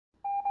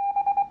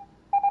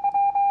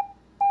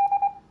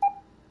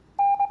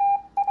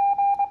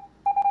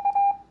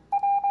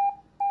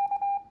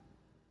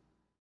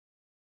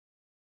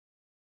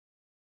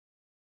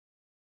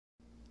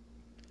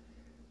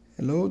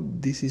Hello,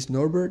 this is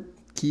Norbert,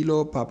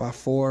 Kilo Papa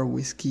 4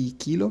 Whiskey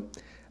Kilo.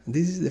 And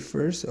this is the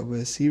first of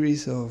a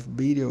series of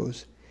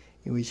videos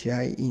in which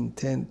I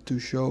intend to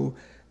show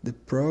the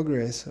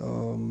progress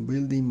on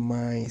building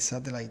my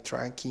satellite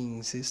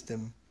tracking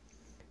system.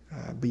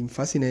 I've been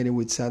fascinated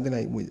with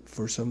satellite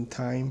for some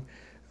time,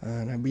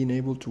 and I've been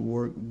able to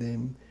work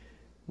them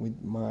with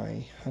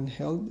my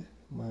handheld,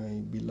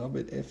 my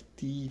beloved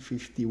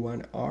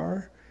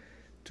FT51R,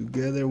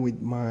 together with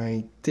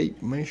my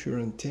tape measure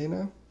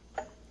antenna.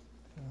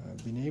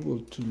 I've been able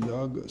to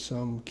log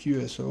some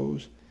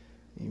QSOs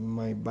in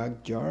my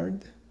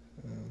backyard.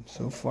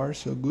 So far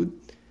so good.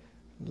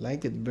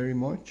 Like it very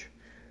much.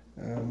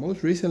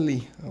 Most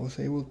recently I was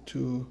able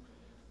to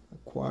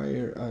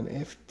acquire an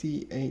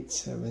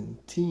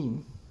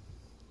FT817,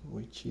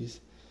 which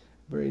is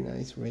very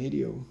nice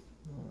radio,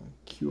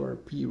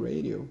 QRP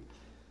radio,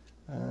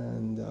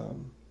 and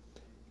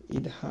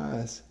it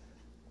has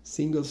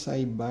single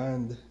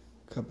sideband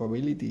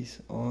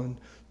capabilities on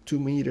 2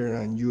 meter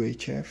and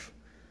UHF,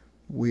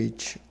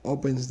 which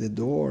opens the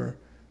door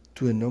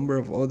to a number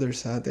of other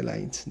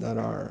satellites that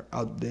are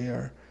out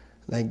there,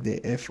 like the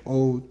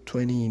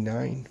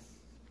FO29.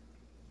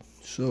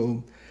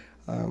 So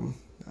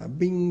I've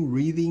been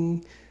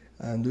reading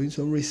and doing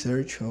some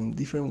research on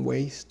different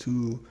ways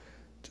to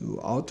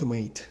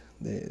automate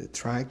the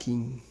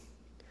tracking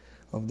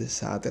of the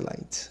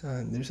satellites,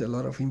 and there's a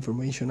lot of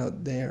information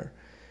out there.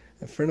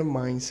 A friend of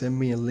mine sent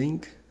me a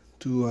link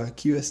to a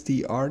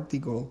QST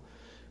article,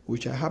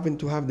 which I happen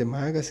to have the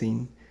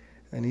magazine,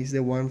 and it's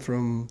the one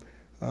from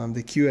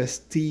the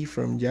QST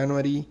from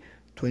January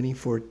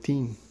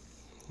 2014.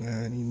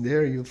 And in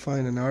there you'll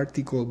find an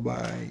article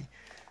by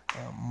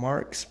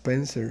Mark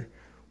Spencer,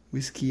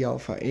 Whiskey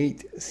Alpha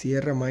 8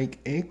 Sierra Mike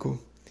Echo,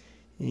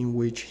 in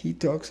which he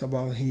talks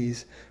about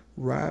his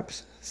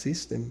RAPS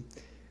system,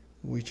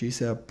 which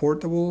is a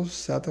portable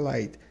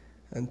satellite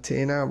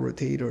antenna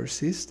rotator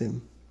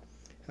system,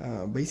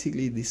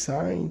 basically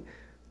designed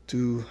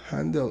to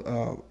handle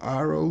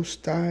arrow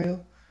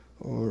style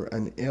or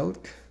an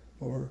elk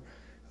or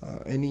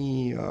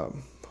any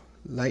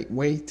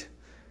lightweight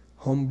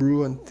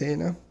homebrew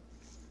antenna,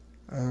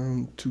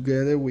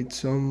 together with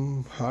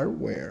some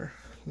hardware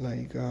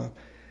like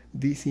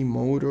DC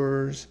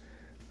motors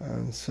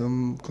and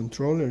some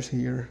controllers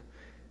here,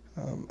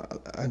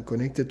 and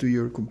connected to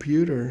your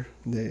computer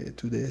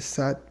to the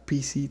SAT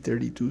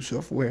PC32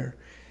 software.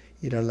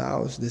 It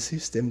allows the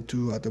system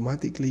to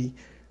automatically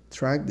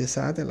track the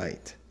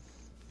satellite.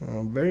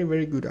 Very,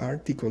 very good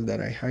article that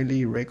I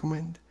highly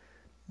recommend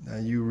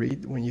that you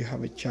read when you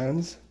have a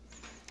chance.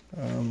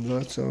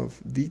 Lots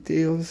of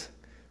details,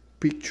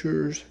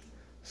 pictures,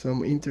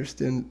 some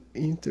interesting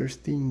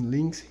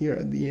links here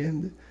at the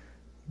end.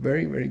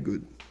 Very, very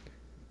good.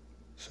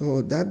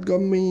 So that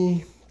got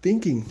me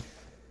thinking.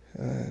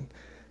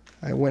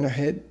 I went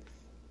ahead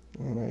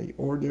and I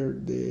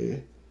ordered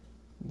the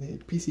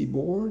PC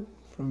board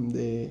from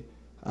the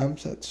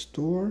AMSAT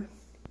store,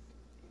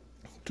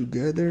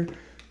 together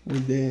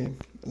with the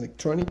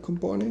electronic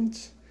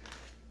components.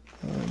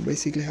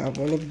 Basically have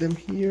all of them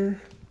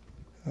here.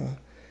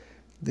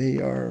 They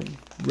are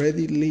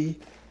readily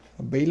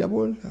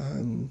available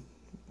and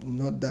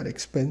not that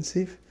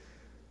expensive.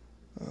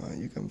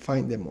 You can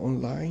find them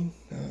online.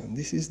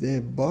 This is the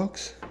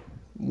box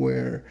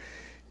where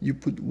you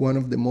put one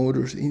of the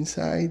motors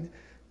inside,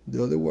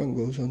 the other one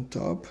goes on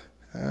top,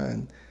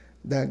 and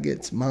that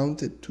gets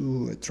mounted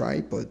to a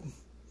tripod,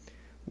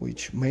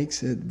 which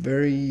makes it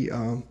very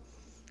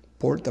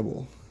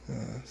portable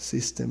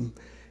system.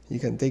 You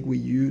can take with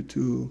you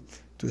to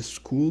a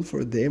school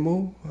for a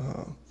demo,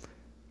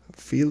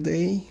 field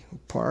day,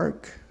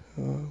 park,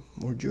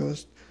 or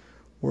just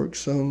work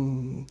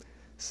some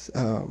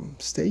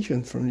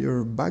station from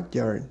your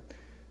backyard.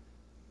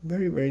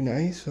 Very, very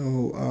nice.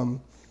 So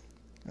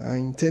I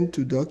intend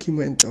to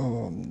document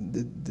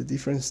the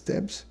different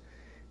steps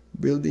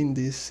building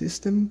this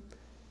system.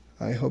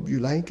 I hope you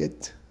like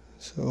it.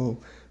 So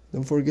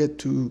don't forget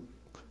to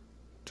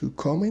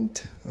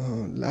comment,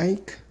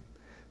 like,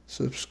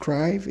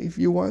 subscribe if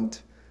you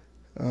want.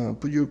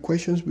 Put your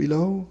questions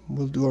below.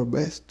 We'll do our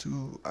best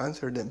to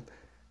answer them.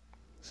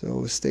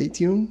 So stay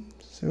tuned.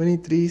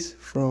 73s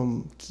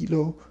from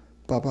Kilo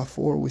Papa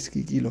 4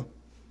 Whiskey Kilo.